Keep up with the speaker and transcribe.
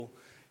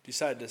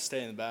decided to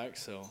stay in the back,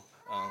 so,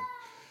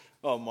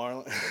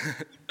 Marlon.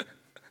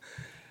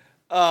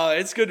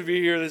 It's good to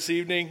be here this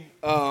evening.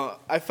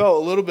 I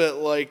felt a little bit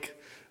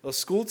like a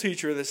school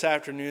teacher this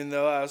afternoon,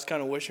 though. I was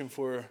kind of wishing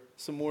for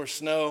some more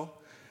snow.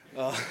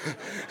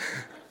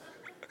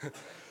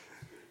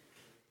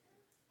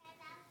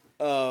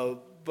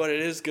 But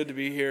it is good to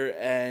be here,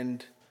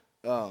 and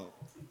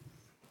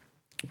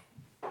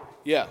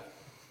yeah,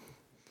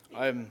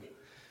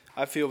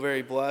 I feel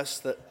very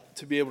blessed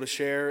to be able to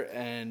share,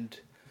 and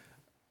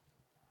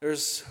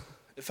it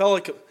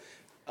felt like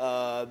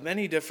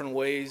many different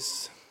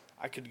ways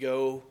I could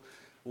go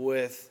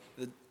with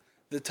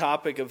the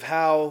topic of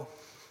how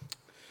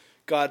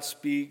God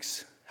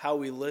speaks, how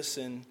we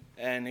listen,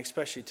 and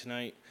especially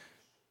tonight,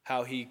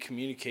 how He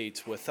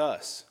communicates with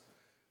us.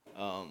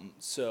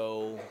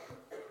 So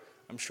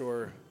I'm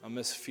sure I'll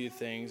miss a few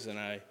things, and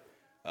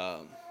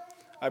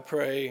I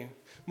pray.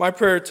 My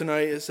prayer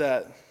tonight is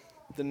that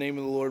the name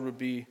of the Lord would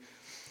be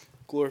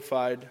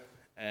glorified,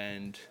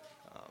 and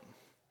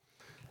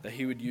that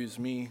He would use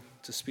me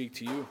to speak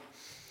to you.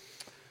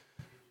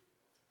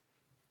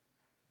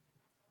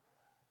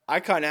 I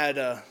kind of had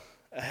a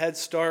head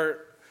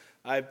start.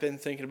 I've been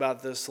thinking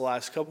about this the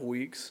last couple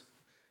weeks,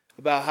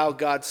 about how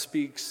God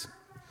speaks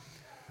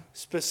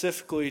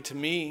specifically to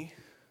me.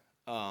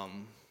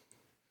 And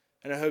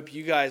I hope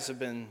you guys have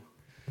been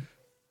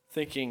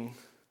thinking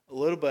a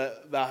little bit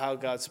about how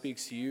God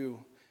speaks to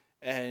you.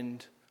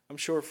 And I'm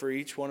sure for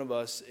each one of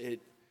us, it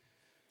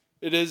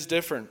is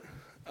different.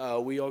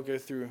 We all go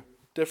through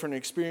different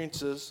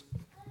experiences.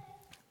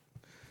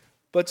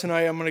 But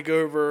tonight I'm going to go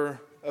over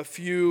a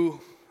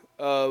few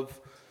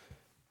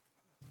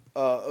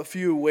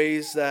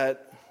ways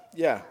that,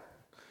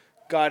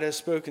 God has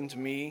spoken to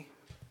me,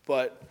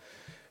 but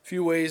a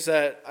few ways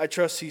that I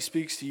trust He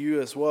speaks to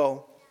you as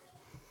well.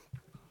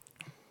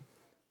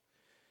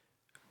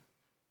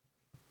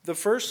 The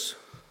first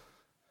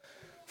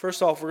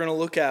off, we're going to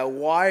look at I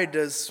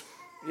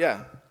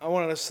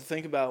want us to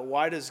think about,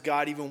 why does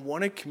God even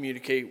want to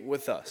communicate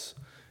with us?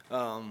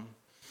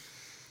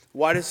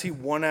 Why does He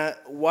want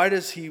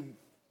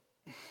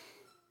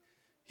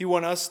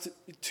us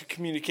to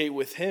communicate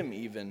with Him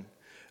even?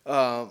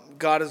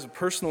 God is a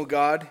personal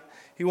God.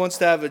 He wants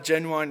to have a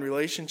genuine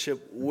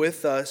relationship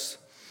with us.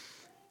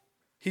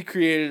 He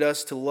created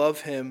us to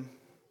love Him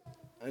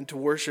and to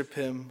worship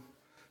Him,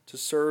 to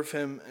serve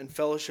Him and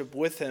fellowship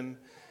with Him.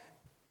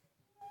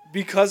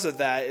 Because of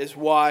that is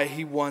why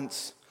He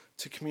wants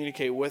to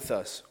communicate with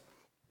us.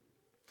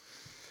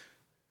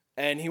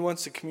 And He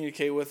wants to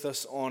communicate with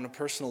us on a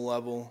personal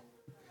level.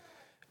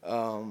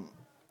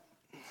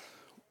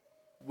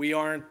 We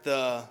aren't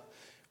the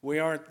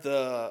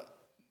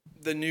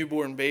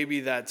newborn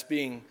baby that's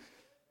being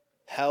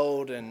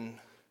held and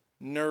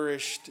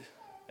nourished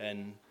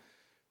and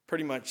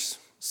pretty much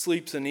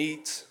sleeps and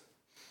eats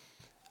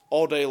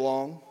all day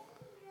long.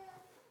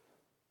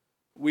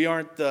 We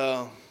aren't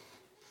the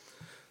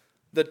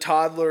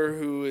toddler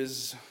who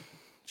is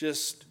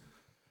just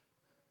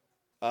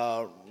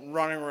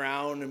running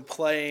around and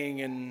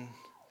playing and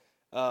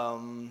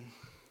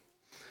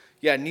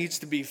needs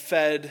to be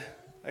fed,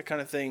 that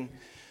kind of thing.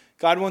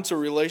 God wants a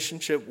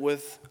relationship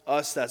with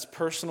us that's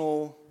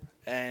personal,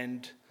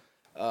 and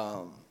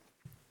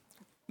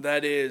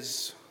that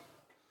is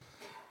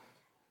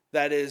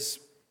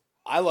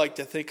I like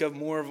to think of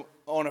more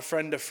on a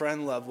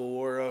friend-to-friend level,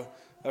 or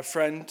a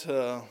friend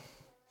to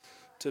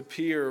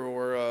peer,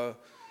 or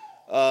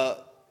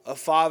a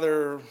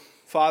father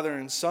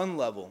and son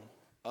level.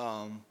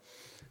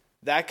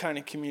 That kind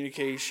of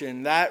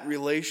communication, that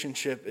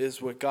relationship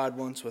is what God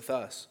wants with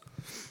us.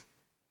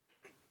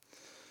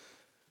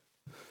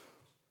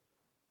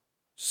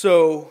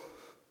 So,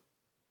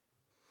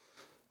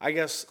 I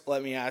guess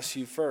let me ask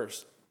you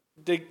first.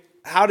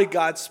 How did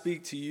God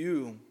speak to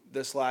you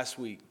this last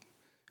week?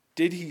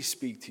 Did He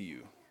speak to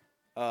you?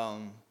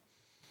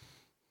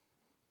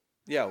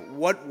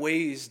 What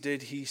ways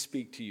did He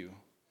speak to you?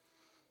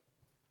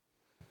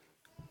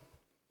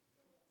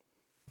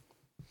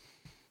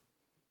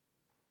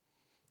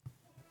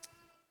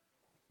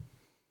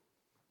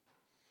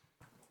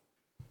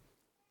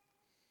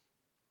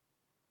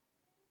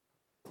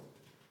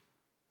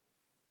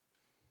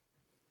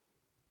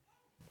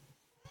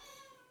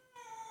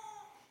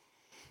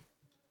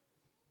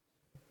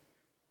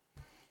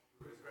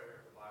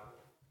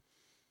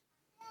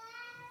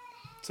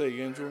 Say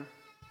again, Jordan.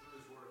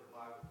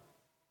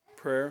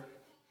 Prayer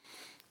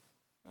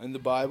and the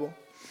Bible.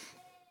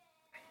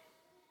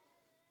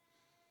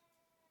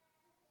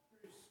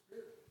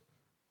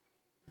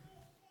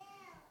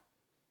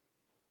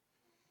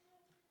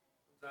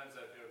 Sometimes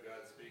I feel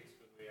God speaks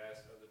when we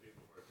ask other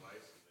people for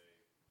advice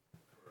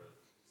for a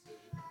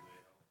decision,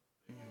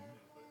 and they help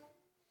input.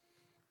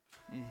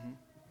 Mm-hmm.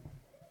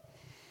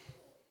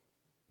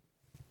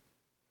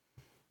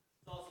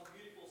 Saw some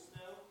beautiful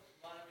snow.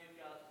 Reminded me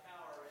of God's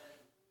power, and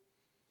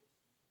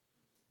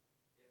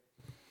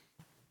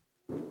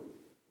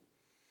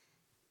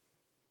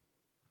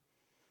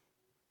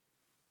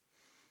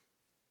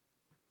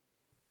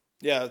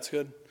Yeah, that's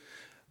good.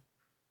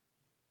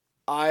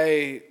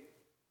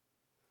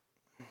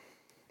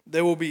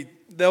 they'll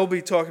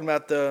be talking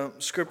about the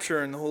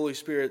Scripture and the Holy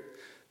Spirit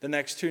the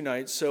next 2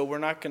 nights, so we're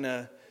not going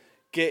to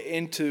get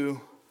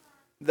into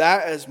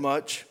that as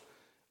much.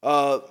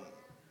 The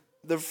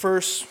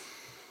first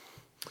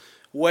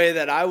way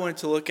that I want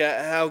to look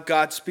at how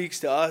God speaks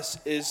to us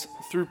is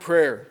through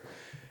prayer.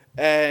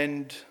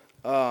 And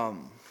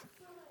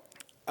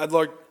I'd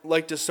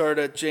like to start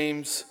at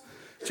James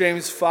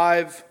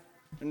 5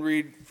 and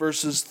read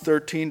verses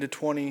 13 to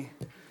 20.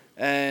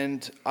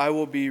 And I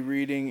will be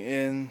reading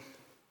in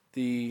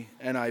the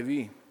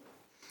NIV.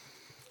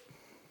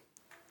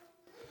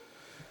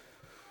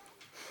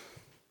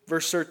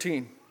 Verse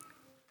 13.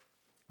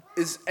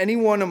 Is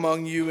anyone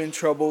among you in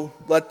trouble?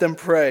 Let them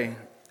pray.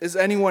 Is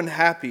anyone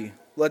happy?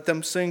 Let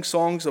them sing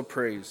songs of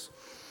praise.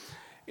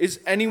 Is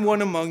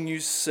anyone among you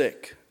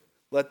sick?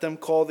 Let them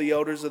call the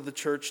elders of the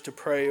church to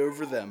pray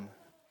over them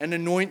and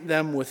anoint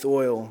them with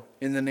oil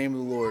in the name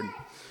of the Lord.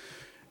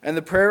 And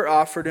the prayer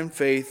offered in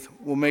faith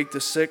will make the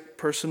sick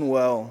person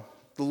well.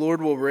 The Lord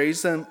will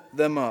raise them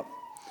up.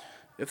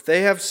 If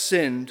they have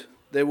sinned,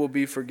 they will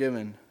be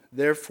forgiven.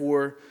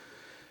 Therefore,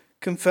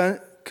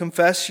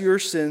 confess your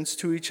sins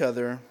to each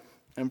other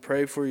and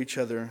pray for each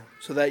other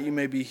so that you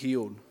may be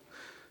healed.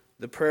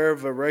 The prayer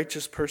of a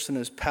righteous person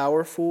is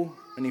powerful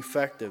and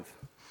effective.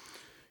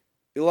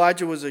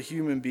 Elijah was a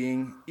human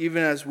being,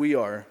 even as we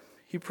are.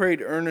 He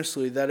prayed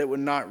earnestly that it would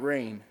not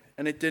rain,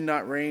 and it did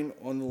not rain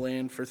on the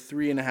land for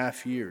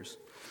 3.5 years.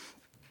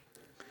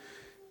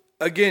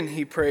 Again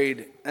he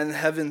prayed, and the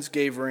heavens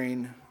gave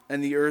rain,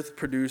 and the earth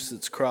produced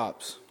its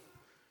crops.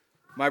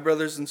 My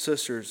brothers and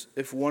sisters,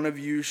 if one of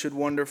you should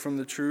wander from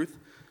the truth,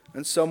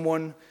 and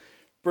someone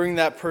bring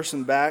that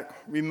person back,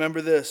 remember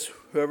this: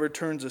 whoever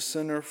turns a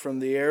sinner from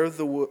the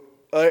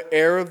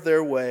error of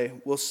their way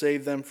will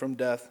save them from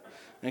death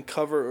and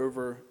cover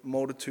over a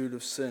multitude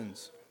of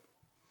sins.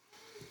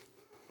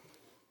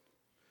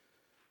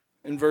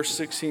 In verse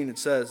 16 it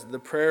says, the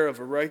prayer of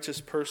a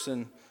righteous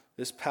person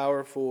is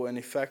powerful and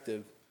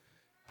effective.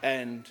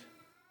 And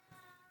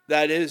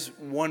that is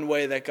one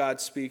way that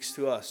God speaks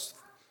to us,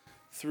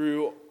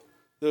 through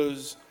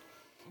those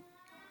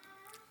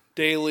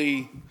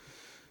daily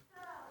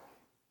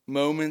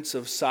moments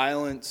of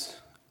silence.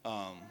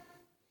 I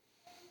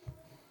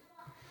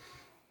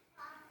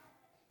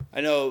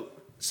know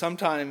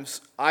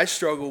sometimes I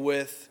struggle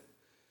with,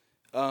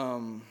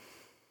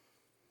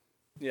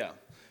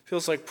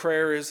 feels like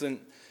prayer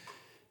isn't,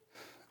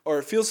 or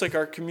it feels like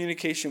our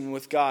communication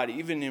with God,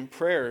 even in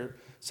prayer,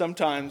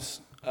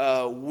 sometimes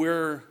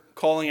we're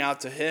calling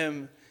out to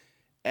Him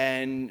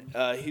and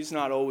He's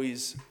not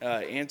always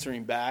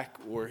answering back,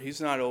 or He's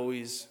not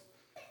always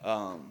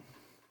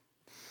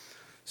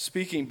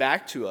speaking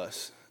back to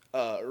us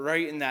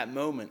right in that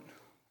moment.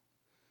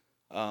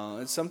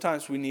 And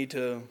sometimes we need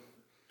to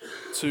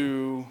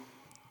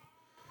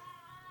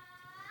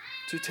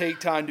take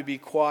time to be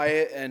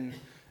quiet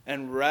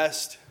and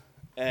rest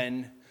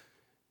and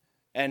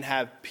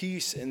have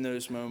peace in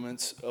those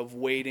moments of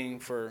waiting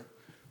for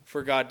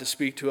God to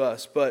speak to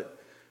us.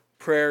 But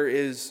prayer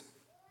is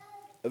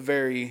a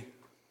very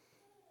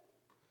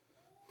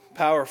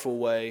powerful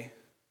way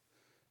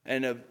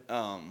and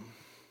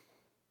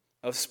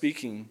of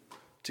speaking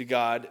to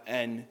God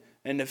and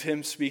of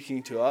Him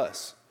speaking to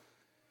us.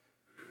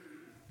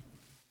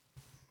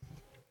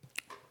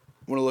 I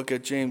want to look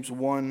at James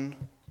 1,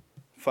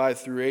 5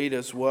 through 8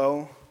 as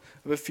well.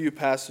 I have a few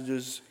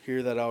passages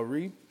here that I'll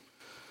read.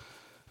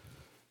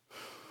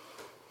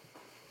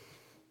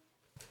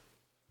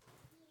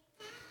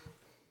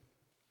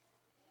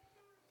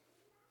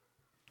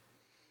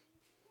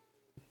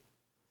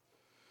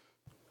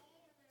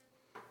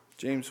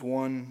 James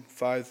 1,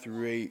 5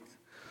 through 8.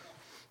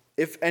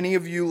 If any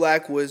of you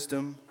lack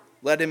wisdom,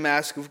 let him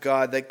ask of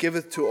God, that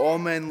giveth to all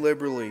men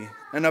liberally,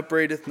 and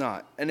upbraideth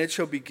not, and it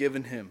shall be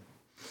given him.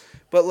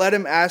 But let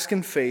him ask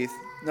in faith,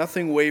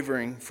 nothing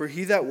wavering, for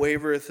he that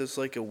wavereth is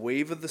like a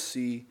wave of the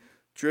sea,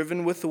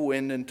 driven with the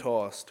wind and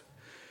tossed.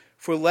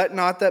 For let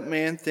not that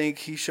man think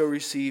he shall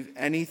receive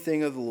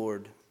anything of the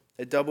Lord.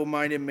 A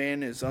double-minded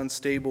man is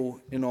unstable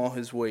in all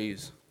his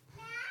ways.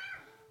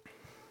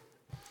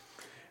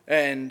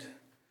 And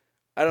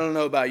I don't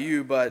know about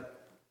you,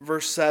 but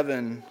verse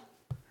 7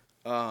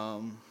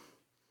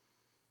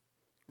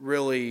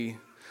 really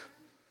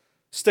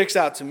sticks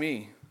out to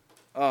me.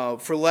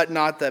 For let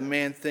not that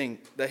man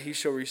think that he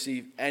shall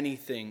receive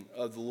anything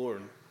of the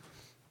Lord.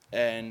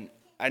 And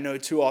I know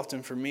too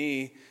often for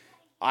me,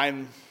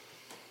 I'm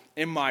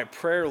in my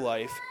prayer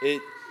life,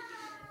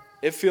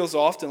 it feels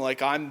often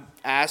like I'm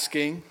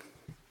asking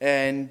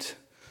and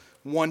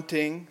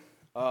wanting.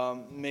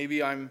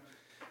 Maybe I'm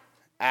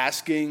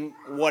asking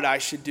what I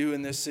should do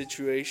in this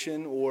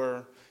situation,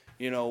 or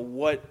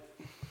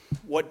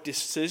what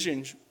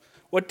decision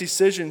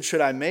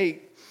should I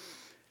make?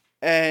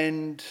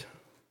 And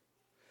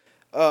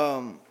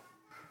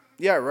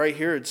right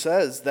here it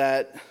says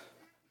that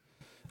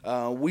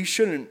we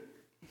shouldn't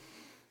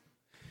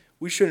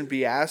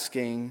be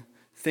asking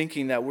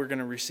thinking that we're going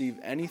to receive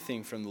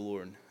anything from the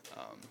Lord.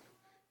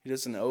 He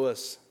doesn't owe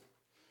us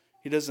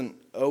He doesn't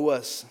owe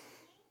us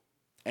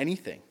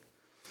anything.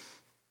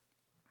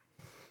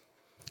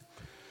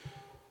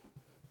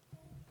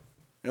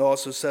 It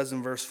also says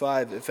in verse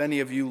 5, if any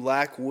of you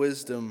lack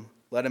wisdom,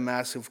 let him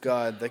ask of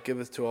God, that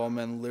giveth to all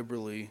men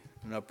liberally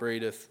and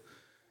upbraideth.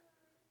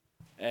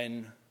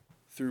 And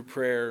through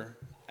prayer,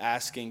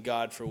 asking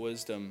God for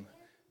wisdom.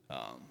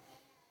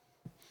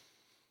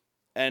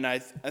 And I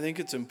think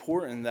it's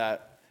important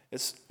that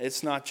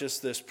it's not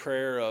just this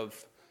prayer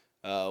of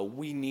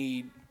we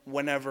need,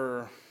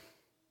 whenever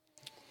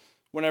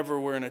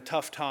we're in a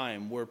tough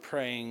time, we're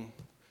praying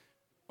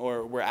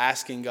or we're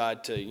asking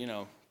God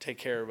to, take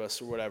care of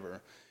us or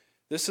whatever.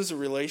 This is a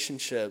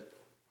relationship,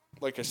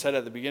 like I said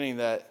at the beginning,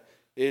 that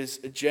is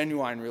a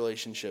genuine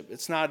relationship.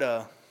 It's not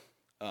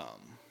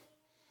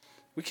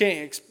we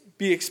can't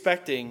be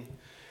expecting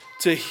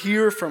to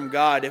hear from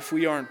God if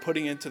we aren't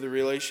putting into the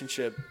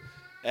relationship,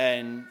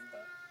 and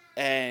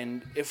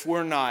if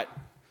we're not,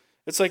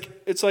 it's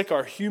like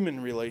our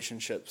human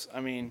relationships. I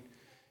mean,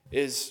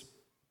 is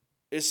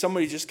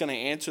somebody just going to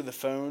answer the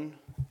phone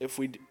if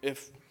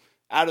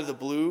out of the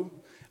blue?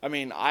 I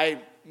mean, I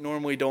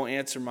normally don't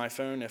answer my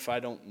phone if I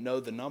don't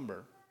know the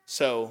number.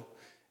 So,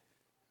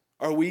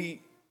 are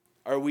we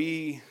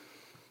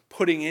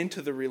putting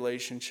into the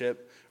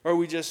relationship, or are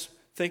we just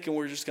thinking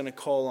we're just going to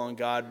call on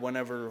God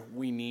whenever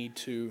we need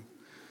to,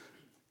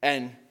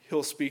 and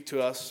He'll speak to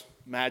us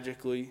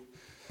magically,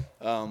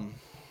 out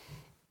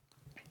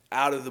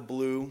of the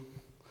blue?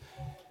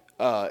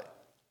 I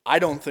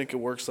don't think it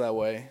works that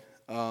way,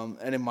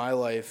 and in my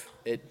life,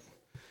 it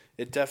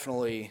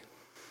definitely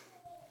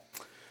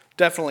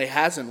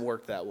hasn't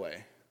worked that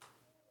way.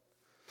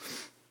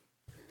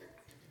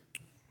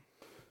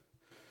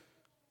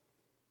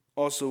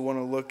 Also want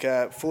to look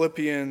at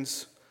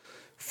Philippians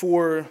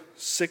 4,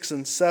 6,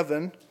 and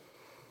 7.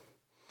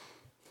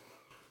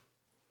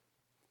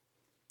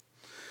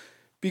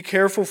 Be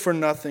careful for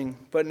nothing,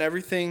 but in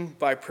everything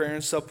by prayer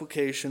and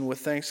supplication with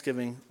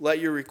thanksgiving, let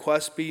your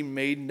requests be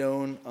made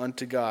known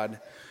unto God.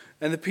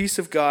 And the peace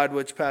of God,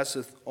 which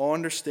passeth all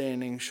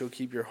understanding, shall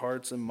keep your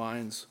hearts and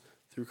minds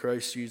through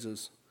Christ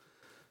Jesus.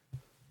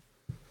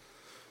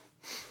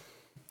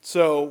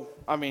 So,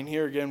 I mean,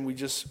 here again,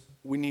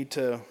 we need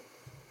to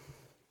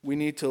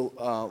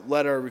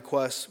let our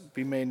requests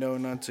be made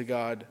known unto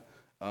God.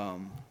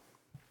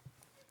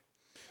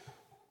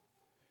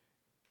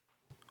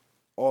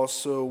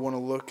 Also want to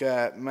look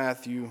at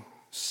Matthew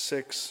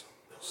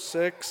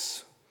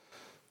 6:6.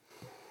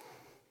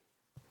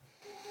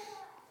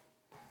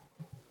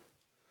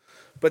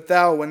 But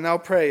thou, when thou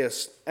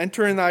prayest,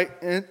 enter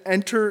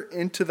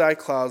into thy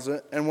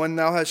closet, and when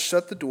thou hast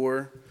shut the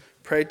door,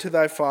 pray to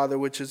thy Father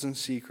which is in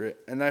secret,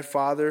 and thy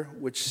Father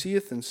which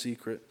seeth in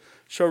secret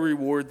shall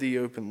reward thee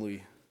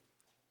openly.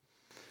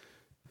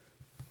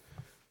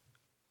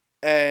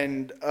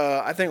 And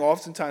I think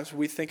oftentimes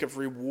we think of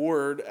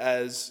reward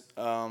as,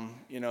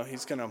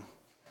 He's going to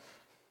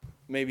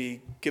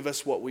maybe give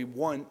us what we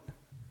want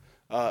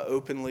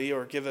openly,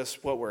 or give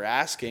us what we're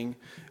asking.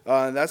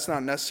 That's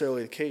not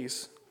necessarily the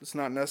case. It's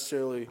not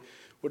necessarily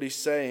what he's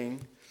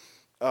saying.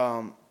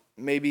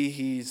 Maybe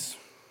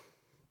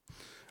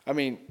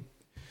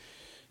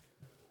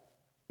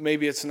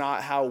it's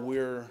not how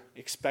we're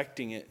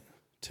expecting it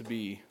to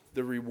be,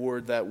 the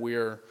reward that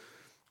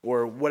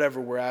or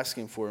whatever we're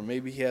asking for.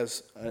 Maybe he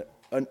has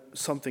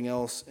something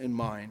else in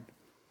mind.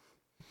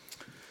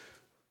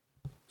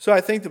 So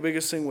I think the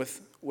biggest thing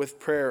with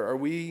prayer, are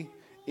we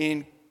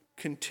in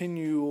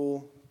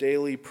continual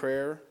daily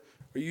prayer?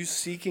 Are you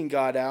seeking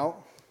God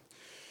out?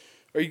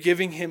 Are you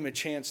giving him a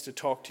chance to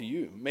talk to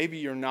you? Maybe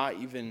you're not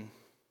even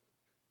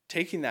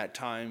taking that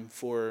time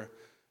for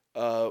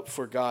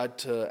God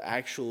to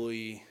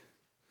actually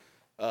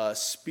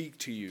speak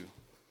to you.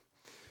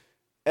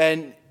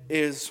 And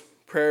is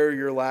prayer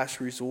your last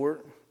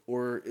resort,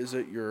 or is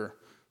it your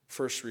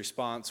first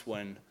response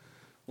when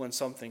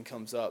something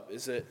comes up?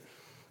 Is it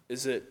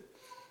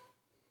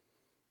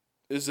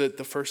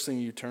the first thing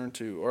you turn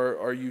to, or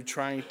are you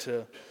trying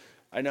to?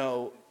 I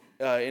know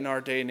in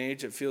our day and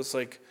age, it feels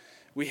like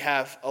we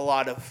have a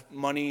lot of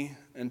money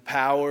and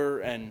power,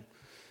 and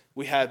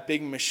we have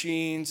big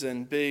machines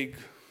and big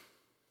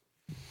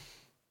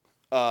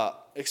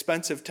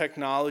expensive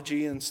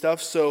technology and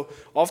stuff. So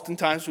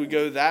oftentimes we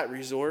go that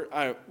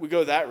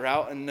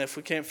route, and if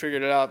we can't figure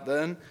it out,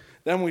 then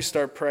we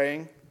start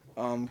praying,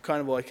 kind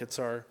of like it's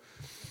our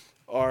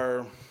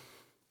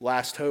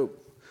last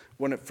hope,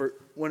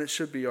 when it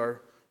should be our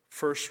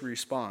first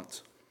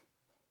response.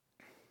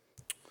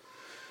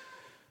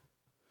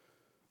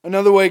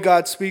 Another way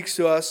God speaks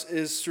to us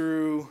is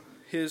through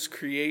his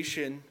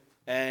creation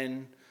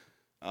and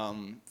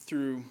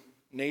through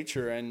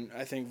nature. And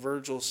I think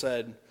Virgil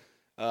said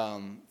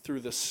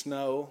through the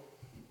snow.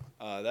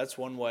 That's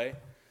one way.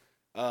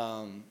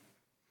 I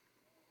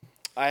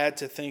had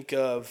to think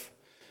of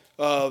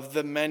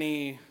the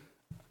many,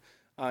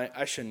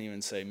 I shouldn't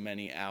even say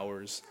many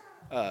hours,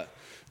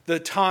 the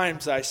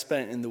times I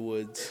spent in the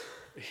woods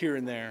here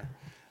and there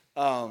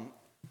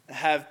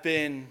have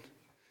been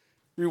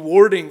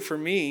rewarding for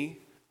me.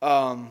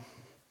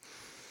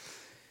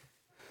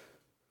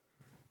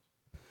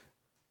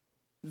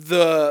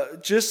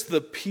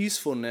 the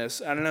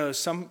peacefulness. I don't know,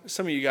 some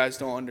of you guys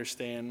don't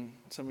understand.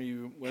 Some of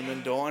you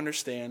women don't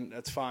understand.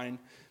 That's fine.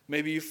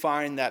 Maybe you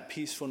find that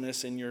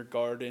peacefulness in your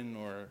garden,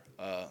 or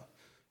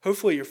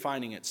hopefully you're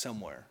finding it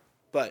somewhere.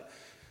 But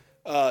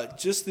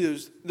just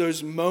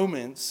those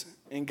moments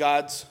in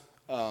God's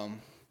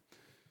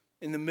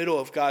in the middle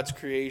of God's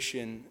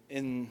creation,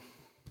 in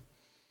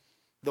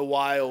the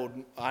wild.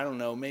 I don't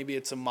know. Maybe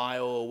it's a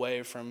mile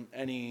away from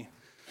any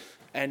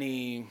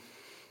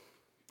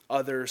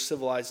other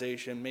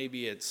civilization.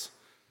 Maybe it's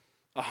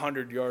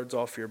 100 yards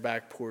off your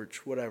back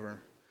porch,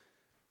 whatever.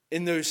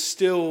 In those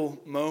still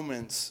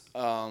moments,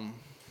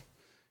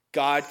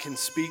 God can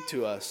speak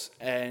to us.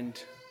 And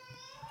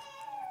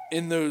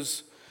in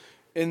those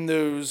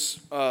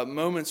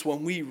moments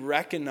when we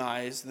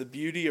recognize the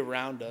beauty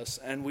around us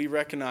and we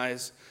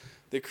recognize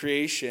the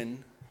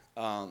creation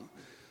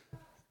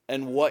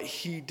and what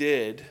he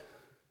did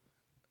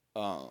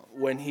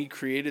when he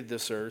created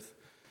this earth,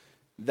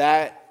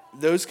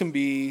 those can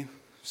be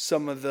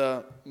some of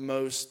the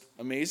most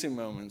amazing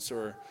moments,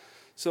 or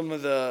some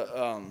of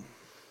the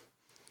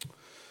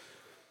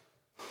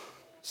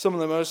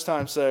most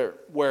times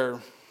where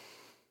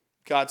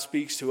God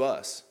speaks to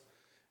us.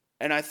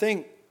 And I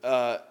think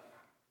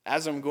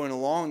as I'm going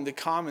along, the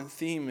common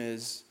theme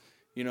is,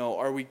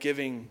 are we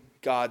giving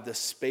God the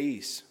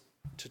space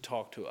to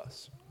talk to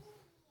us?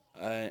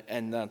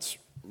 And that's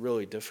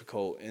really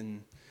difficult.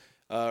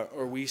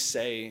 Or we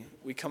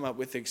come up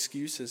with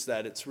excuses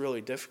that it's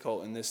really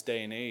difficult in this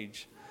day and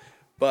age.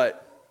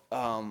 But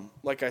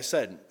like I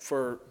said,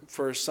 for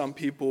some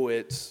people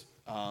it's,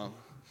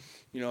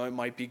 it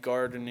might be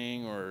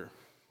gardening or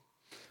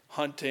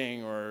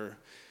hunting, or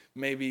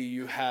maybe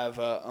you have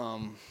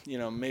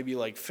maybe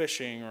like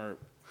fishing or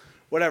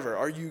whatever.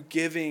 Are you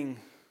giving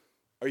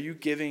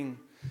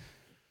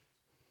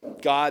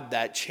God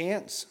that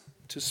chance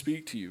to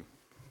speak to you?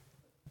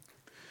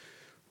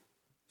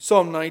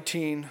 Psalm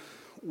 19,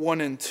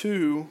 1 and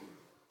 2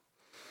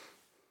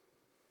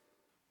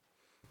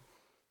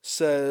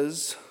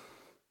 says,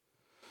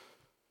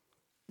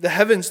 "The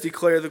heavens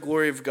declare the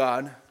glory of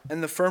God,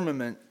 and the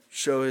firmament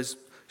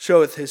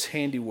showeth his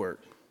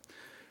handiwork.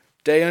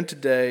 Day unto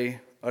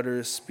day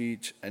uttereth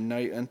speech, and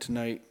night unto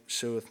night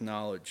showeth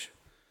knowledge."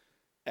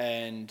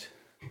 And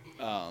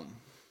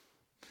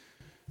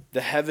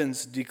the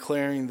heavens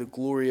declaring the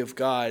glory of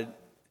God,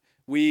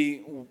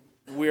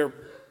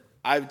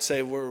 I would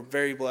say we're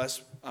very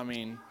blessed. I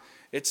mean,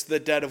 it's the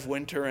dead of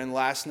winter, and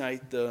last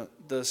night the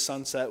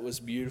sunset was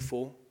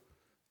beautiful.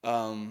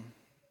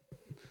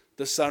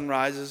 The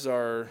sunrises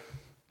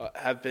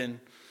have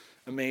been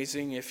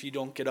amazing. If you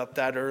don't get up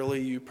that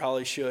early, you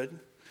probably should.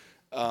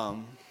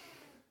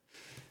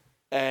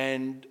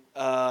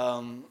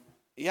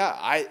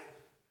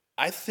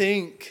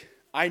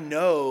 I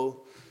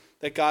know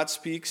that God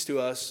speaks to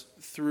us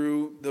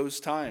through those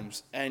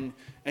times, and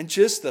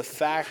just the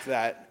fact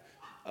that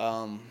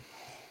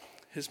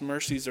his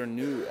mercies are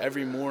new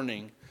every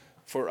morning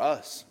for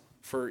us,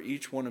 for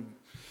each one of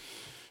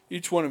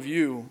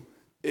you,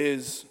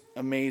 is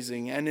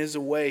amazing, and is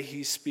a way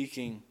he's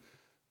speaking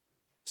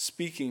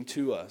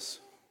to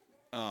us.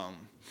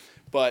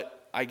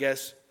 But I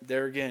guess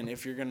there again,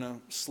 if you're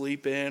gonna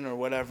sleep in or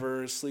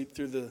whatever, sleep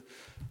through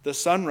the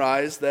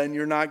sunrise, then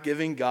you're not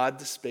giving God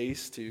the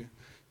space to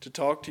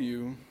talk to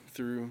you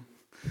through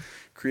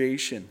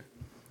creation,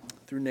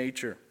 through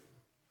nature.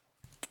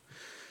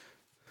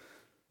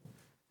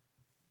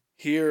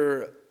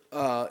 Here,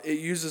 it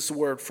uses the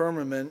word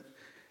firmament,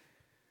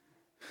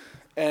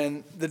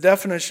 and the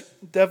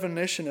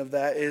definition of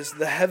that is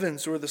the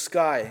heavens or the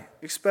sky,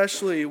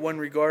 especially when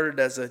regarded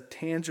as a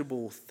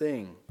tangible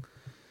thing.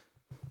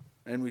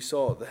 And we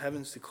saw the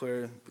heavens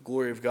declare the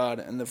glory of God,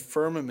 and the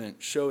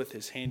firmament showeth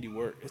his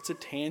handiwork. It's a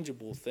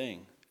tangible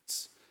thing.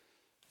 It's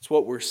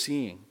what we're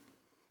seeing.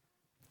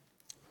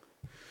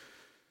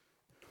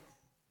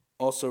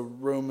 Also,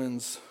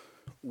 Romans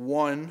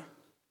 1,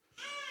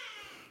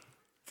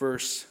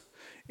 verse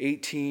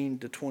 18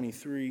 to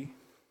 23.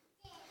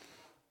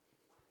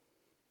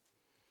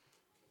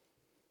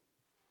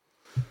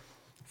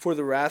 "For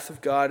the wrath of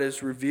God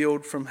is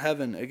revealed from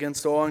heaven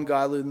against all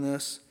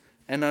ungodliness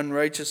and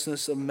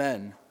unrighteousness of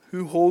men,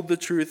 who hold the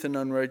truth in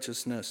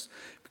unrighteousness,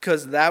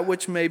 because that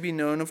which may be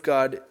known of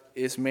God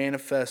is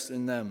manifest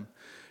in them,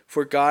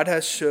 for God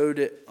has showed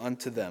it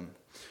unto them.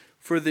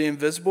 For the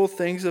invisible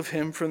things of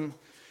him from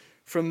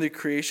the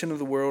creation of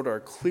the world are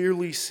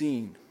clearly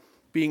seen,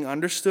 being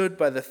understood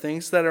by the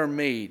things that are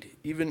made,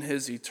 even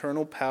his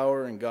eternal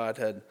power and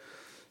Godhead,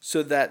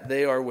 so that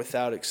they are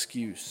without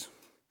excuse.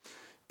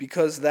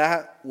 Because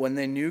that when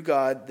they knew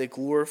God, they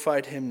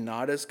glorified him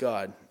not as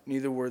God,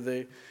 neither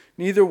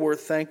were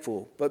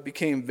thankful, but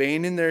became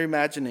vain in their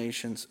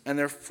imaginations, and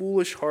their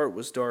foolish heart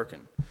was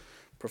darkened.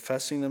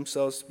 Professing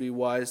themselves to be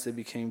wise, they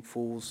became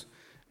fools,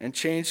 and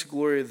changed the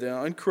glory of the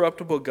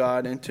uncorruptible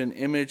God into an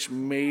image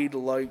made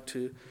like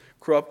to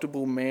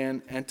corruptible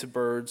man, and to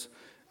birds,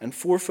 and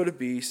four-footed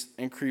beasts,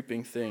 and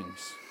creeping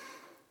things."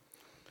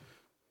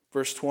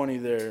 verse 20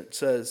 there, it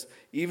says,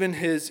 even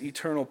his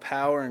eternal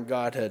power and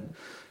Godhead,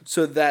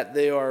 so that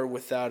they are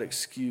without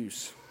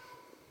excuse.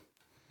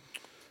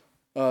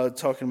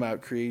 Talking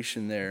about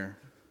creation there,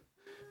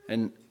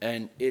 and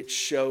it's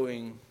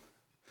showing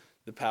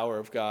the power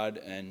of God,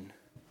 and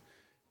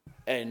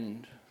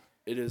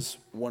it is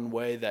one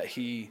way that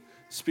he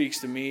speaks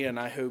to me, and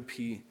I hope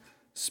he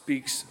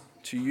speaks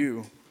to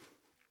you.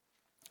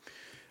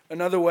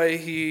 Another way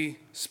he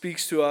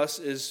speaks to us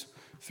is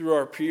through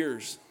our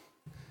peers.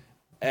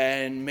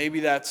 And maybe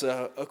that's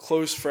a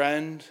close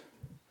friend.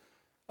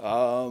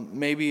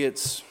 Maybe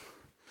it's,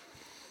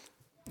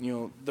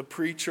 the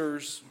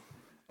preachers,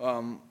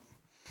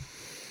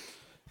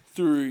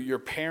 through your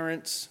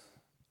parents.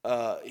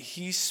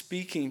 He's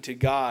speaking to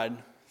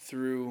God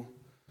through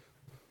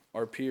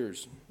our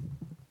peers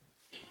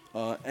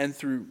and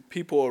through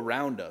people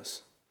around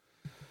us.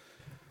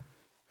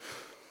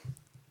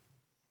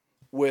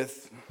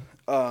 With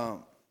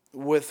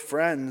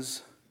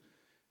friends,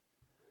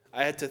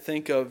 I had to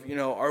think of,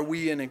 are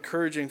we an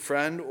encouraging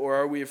friend, or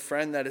are we a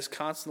friend that is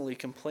constantly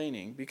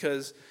complaining?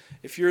 Because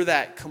if you're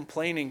that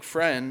complaining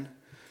friend,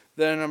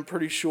 then I'm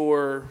pretty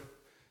sure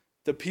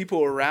the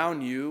people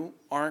around you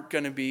aren't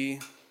going to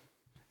be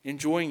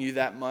enjoying you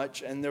that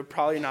much, and they're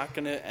probably not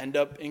going to end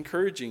up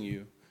encouraging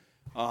you.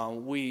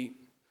 We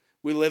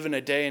live in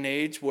a day and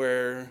age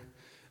where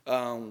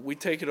we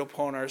take it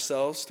upon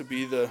ourselves to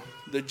be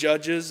the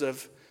judges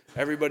of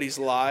everybody's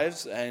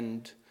lives,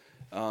 and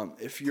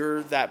if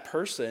you're that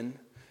person,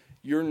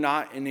 you're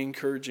not an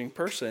encouraging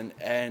person,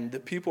 and the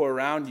people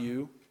around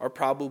you are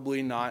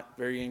probably not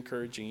very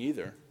encouraging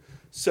either.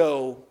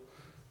 So,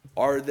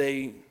 are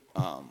they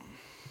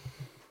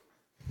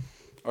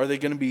going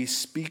to be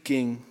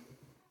speaking?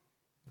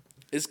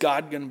 Is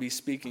God going to be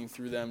speaking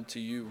through them to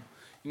you?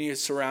 You need to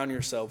surround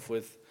yourself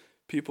with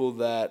people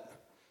that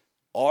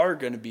are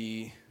going to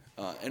be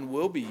and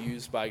will be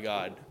used by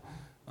God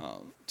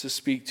to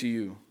speak to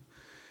you.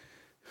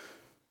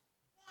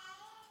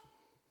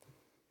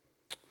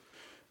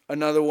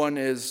 Another one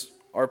is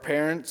our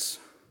parents,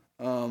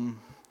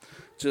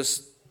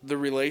 just the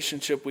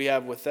relationship we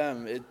have with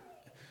them.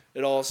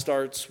 It all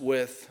starts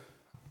with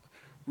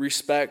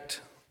respect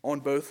on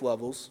both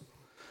levels.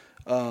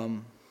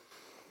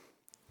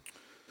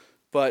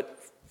 But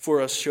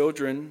for us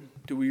children,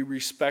 do we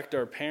respect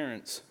our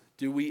parents?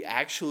 Do we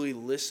actually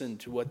listen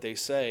to what they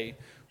say?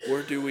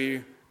 Or do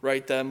we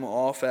write them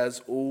off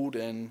as old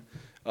and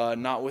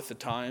not with the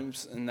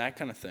times and that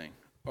kind of thing?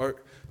 Or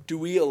do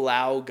we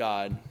allow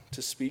God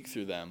to speak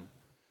through them?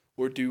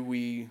 Or do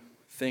we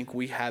think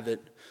we have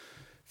it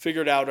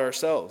figured out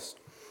ourselves?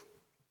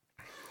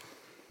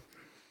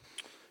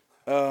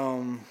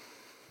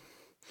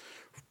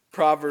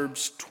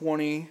 Proverbs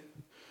 20,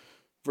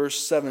 verse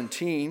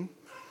 17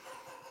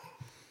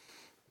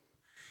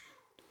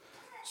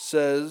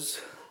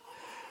 says,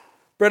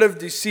 bread of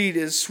deceit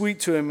is sweet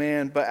to a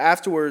man, but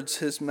afterwards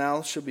his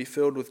mouth shall be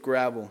filled with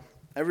gravel.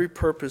 Every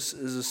purpose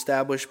is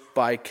established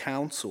by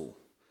counsel,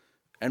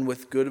 and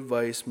with good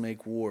advice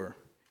make war.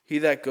 He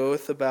that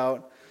goeth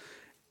about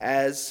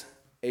as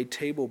a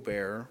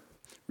table-bearer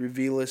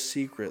revealeth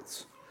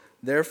secrets.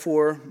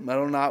 Therefore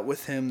meddle not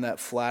with him that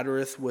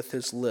flattereth with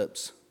his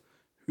lips.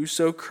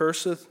 Whoso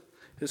curseth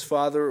his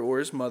father or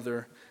his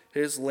mother,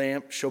 his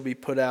lamp shall be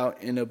put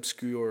out in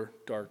obscure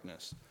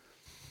darkness.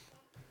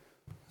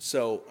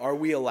 So, are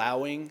we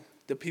allowing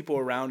the people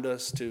around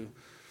us to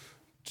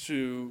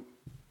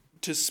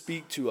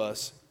speak to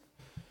us?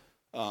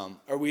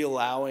 Are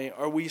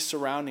we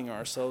surrounding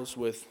ourselves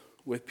with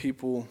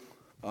people,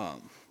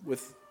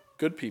 with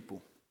good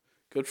people,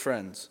 good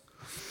friends?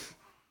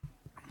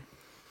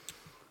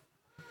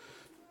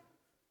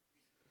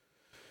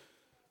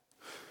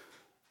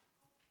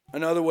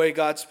 Another way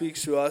God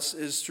speaks to us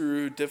is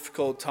through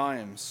difficult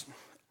times.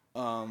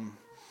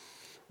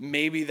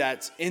 Maybe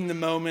that's in the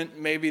moment,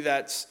 maybe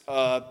that's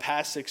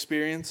past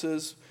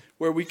experiences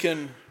where we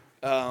can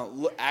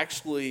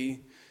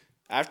actually,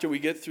 after we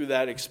get through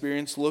that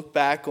experience, look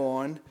back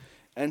on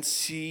and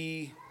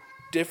see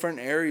different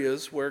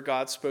areas where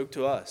God spoke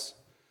to us.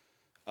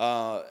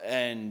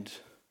 And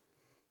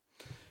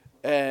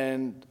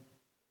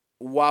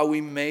while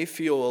we may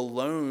feel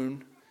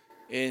alone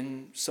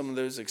in some of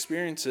those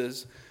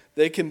experiences,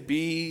 they can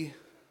be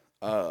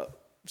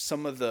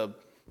some of the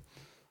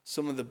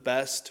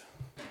best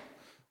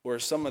or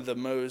some of the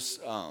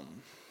most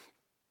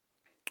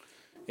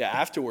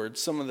afterwards,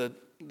 some of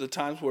the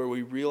times where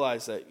we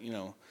realize that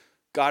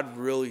God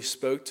really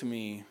spoke to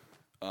me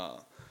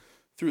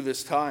through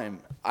this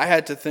time. I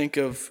had to think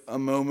of a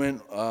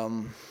moment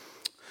that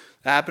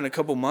happened a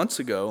couple months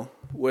ago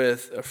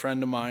with a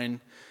friend of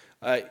mine.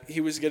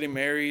 He was getting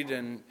married,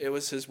 and it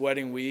was his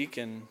wedding week,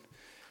 and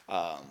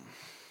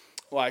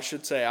I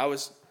should say I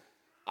was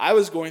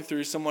going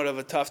through somewhat of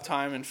a tough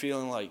time and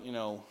feeling like,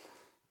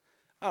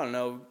 I don't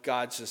know,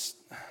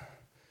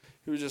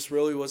 he just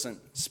really wasn't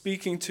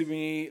speaking to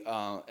me.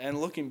 And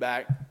looking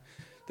back,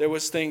 there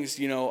was things,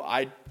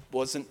 I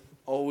wasn't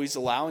always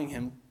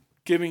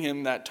giving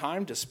him that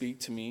time to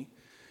speak to me.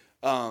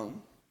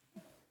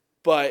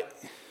 But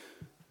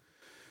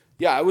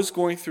I was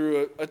going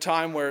through a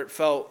time where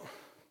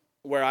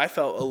I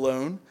felt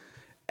alone,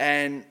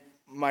 and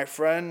my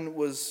friend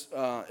was,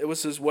 it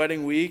was his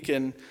wedding week,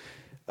 and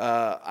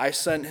I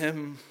sent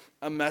him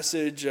a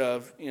message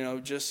of,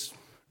 just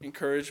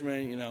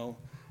encouragement,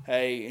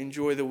 hey,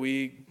 enjoy the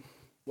week,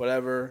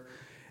 whatever.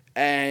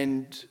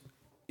 And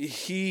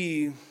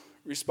he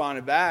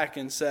responded back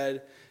and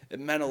said it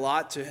meant a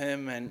lot to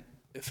him, and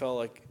it felt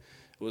like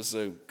it was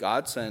a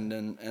godsend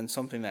and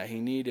something that he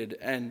needed.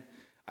 And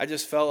I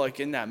just felt like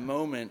in that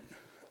moment,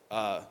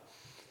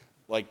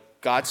 like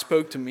God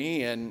spoke to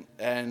me, and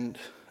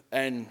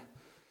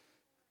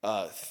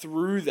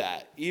through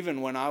that,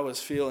 even when I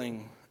was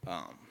feeling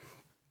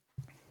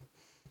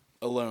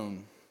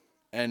alone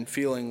and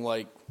feeling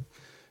like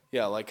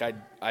like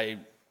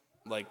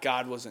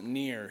God wasn't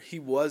near, He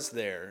was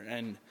there.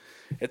 And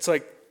it's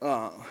like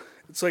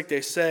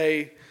they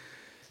say,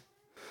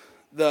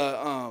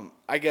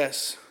 I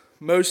guess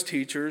most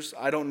teachers,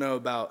 I don't know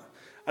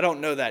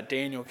that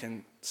Daniel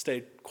can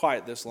stay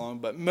quiet this long,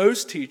 but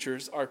most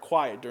teachers are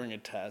quiet during a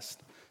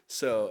test.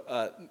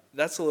 So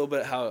that's a little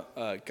bit how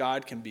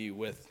God can be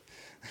with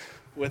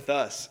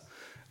us.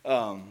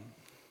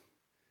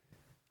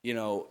 If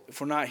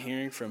we're not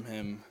hearing from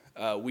Him,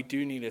 we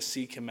do need to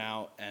seek Him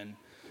out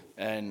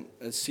and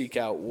seek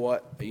out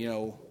what,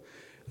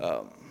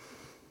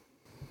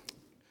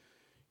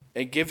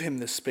 and give Him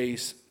the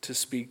space to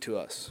speak to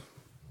us.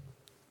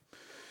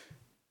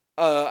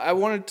 I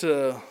wanted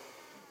to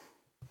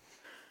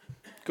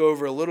go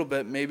over a little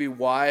bit maybe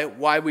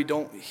why we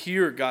don't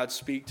hear God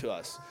speak to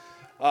us.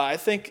 I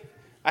think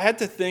I had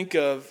to think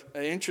of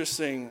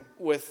interesting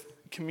with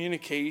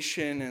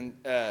communication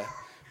and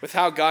with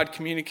how God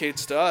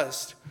communicates to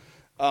us.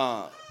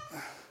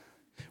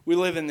 We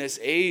live in this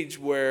age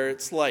where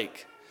it's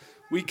like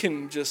we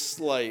can just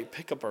like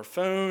pick up our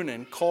phone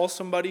and call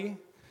somebody,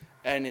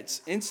 and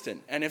it's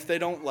instant. And if they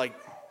don't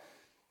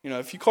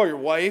if you call your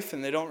wife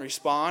and they don't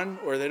respond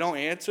or they don't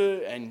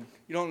answer and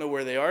you don't know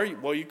where they are,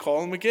 well, you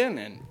call them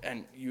again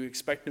and you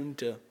expect them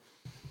to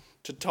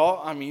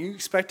talk. I mean, you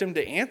expect them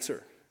to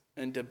answer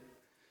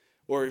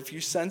or if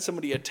you send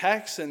somebody a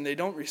text and they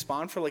don't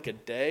respond for like a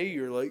day,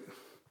 you're like,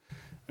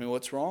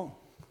 what's wrong?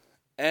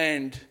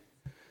 And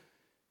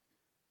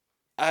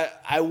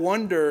I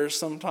wonder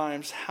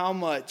sometimes how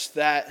much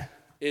that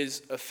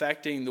is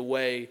affecting the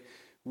way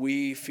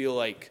we feel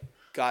like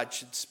God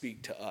should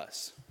speak to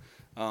us.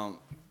 And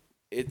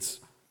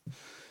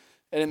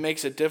it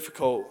makes it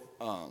difficult.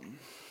 Are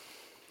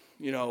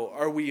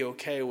we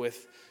okay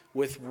with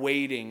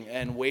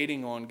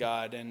waiting on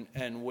God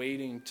and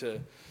waiting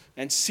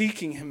and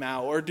seeking Him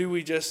out? Or do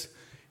we just,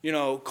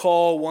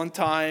 call one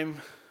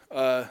time,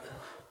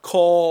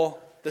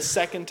 call the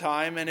second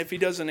time, and if He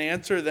doesn't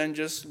answer, then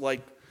just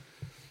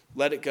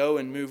let it go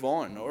and move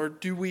on? Or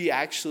do we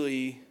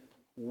actually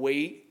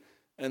wait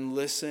and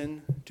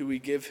listen? Do we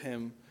give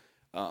Him,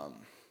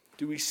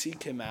 do we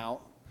seek Him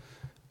out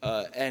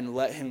and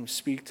let Him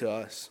speak to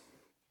us?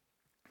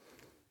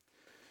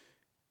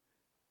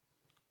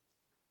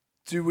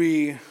 Do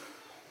we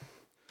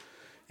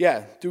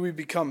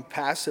become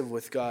passive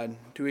with God?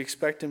 Do we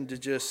expect Him to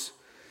just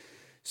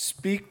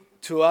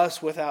speak to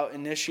us without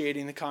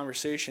initiating the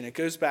conversation? It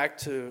goes back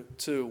to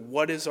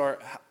what is our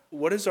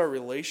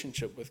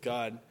relationship with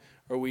God?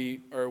 Are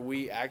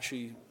we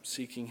actually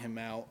seeking Him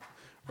out?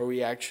 Are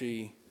we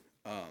actually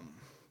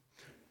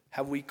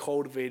have we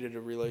cultivated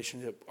a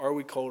relationship? Are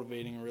we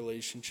cultivating a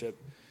relationship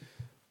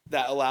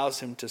that allows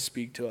Him to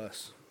speak to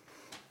us?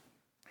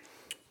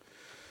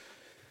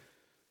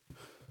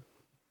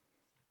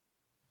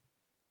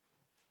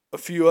 A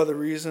few other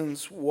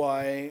reasons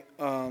why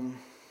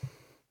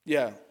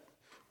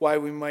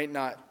we might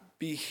not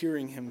be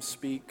hearing Him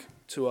speak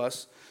to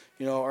us.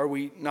 Are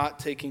we not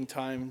taking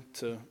time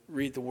to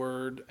read the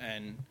Word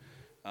and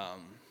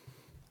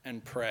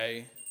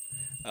pray?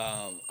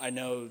 I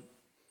know,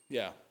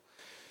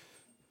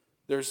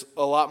 there's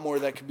a lot more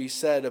that could be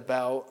said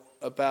about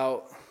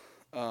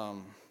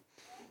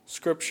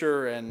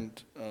Scripture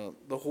and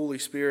the Holy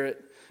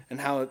Spirit and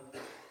how,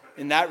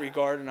 in that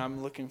regard, and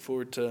I'm looking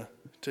forward to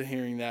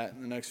hearing that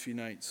in the next few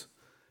nights.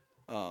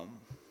 And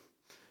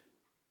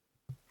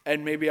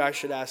maybe I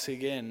should ask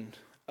again,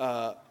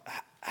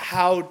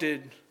 how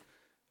did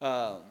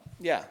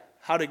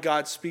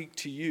God speak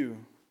to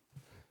you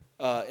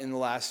in the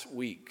last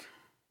week?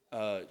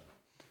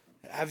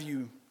 Have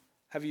you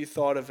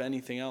thought of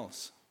anything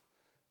else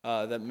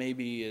that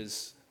maybe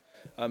is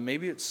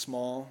maybe it's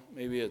small,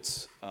 maybe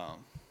it's how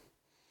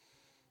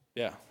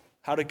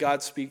did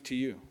God speak to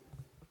you?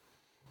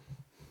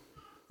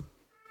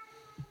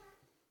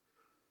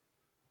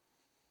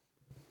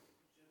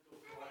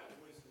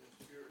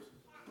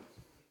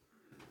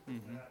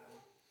 Mm-hmm.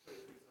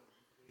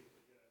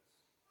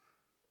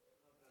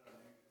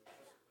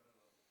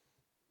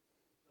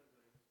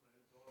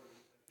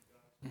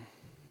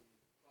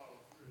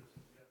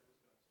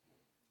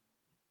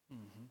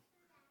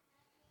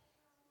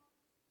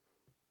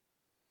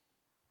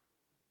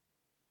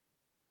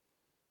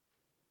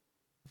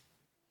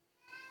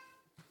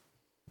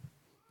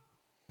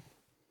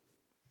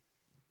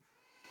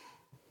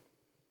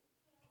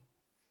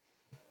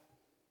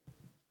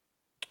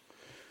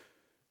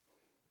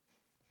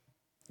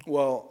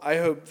 Well, I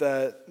hope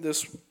that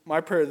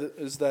my prayer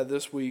is that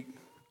this week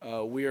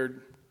we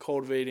are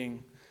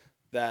cultivating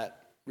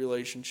that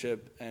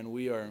relationship and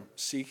we are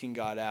seeking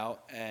God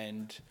out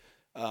and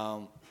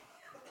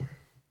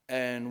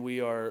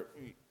we are,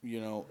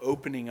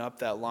 opening up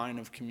that line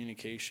of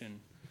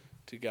communication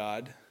to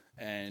God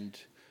and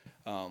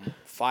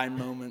find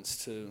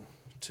moments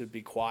to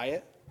be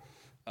quiet,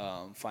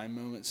 find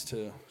moments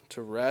to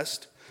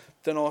rest,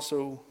 then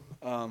also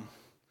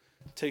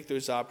take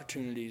those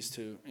opportunities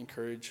to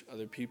encourage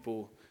other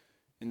people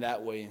in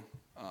that way,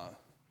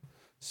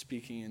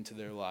 speaking into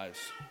their lives.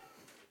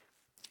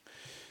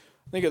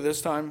 I think at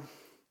this time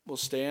we'll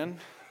stand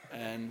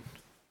and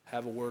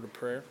have a word of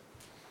prayer.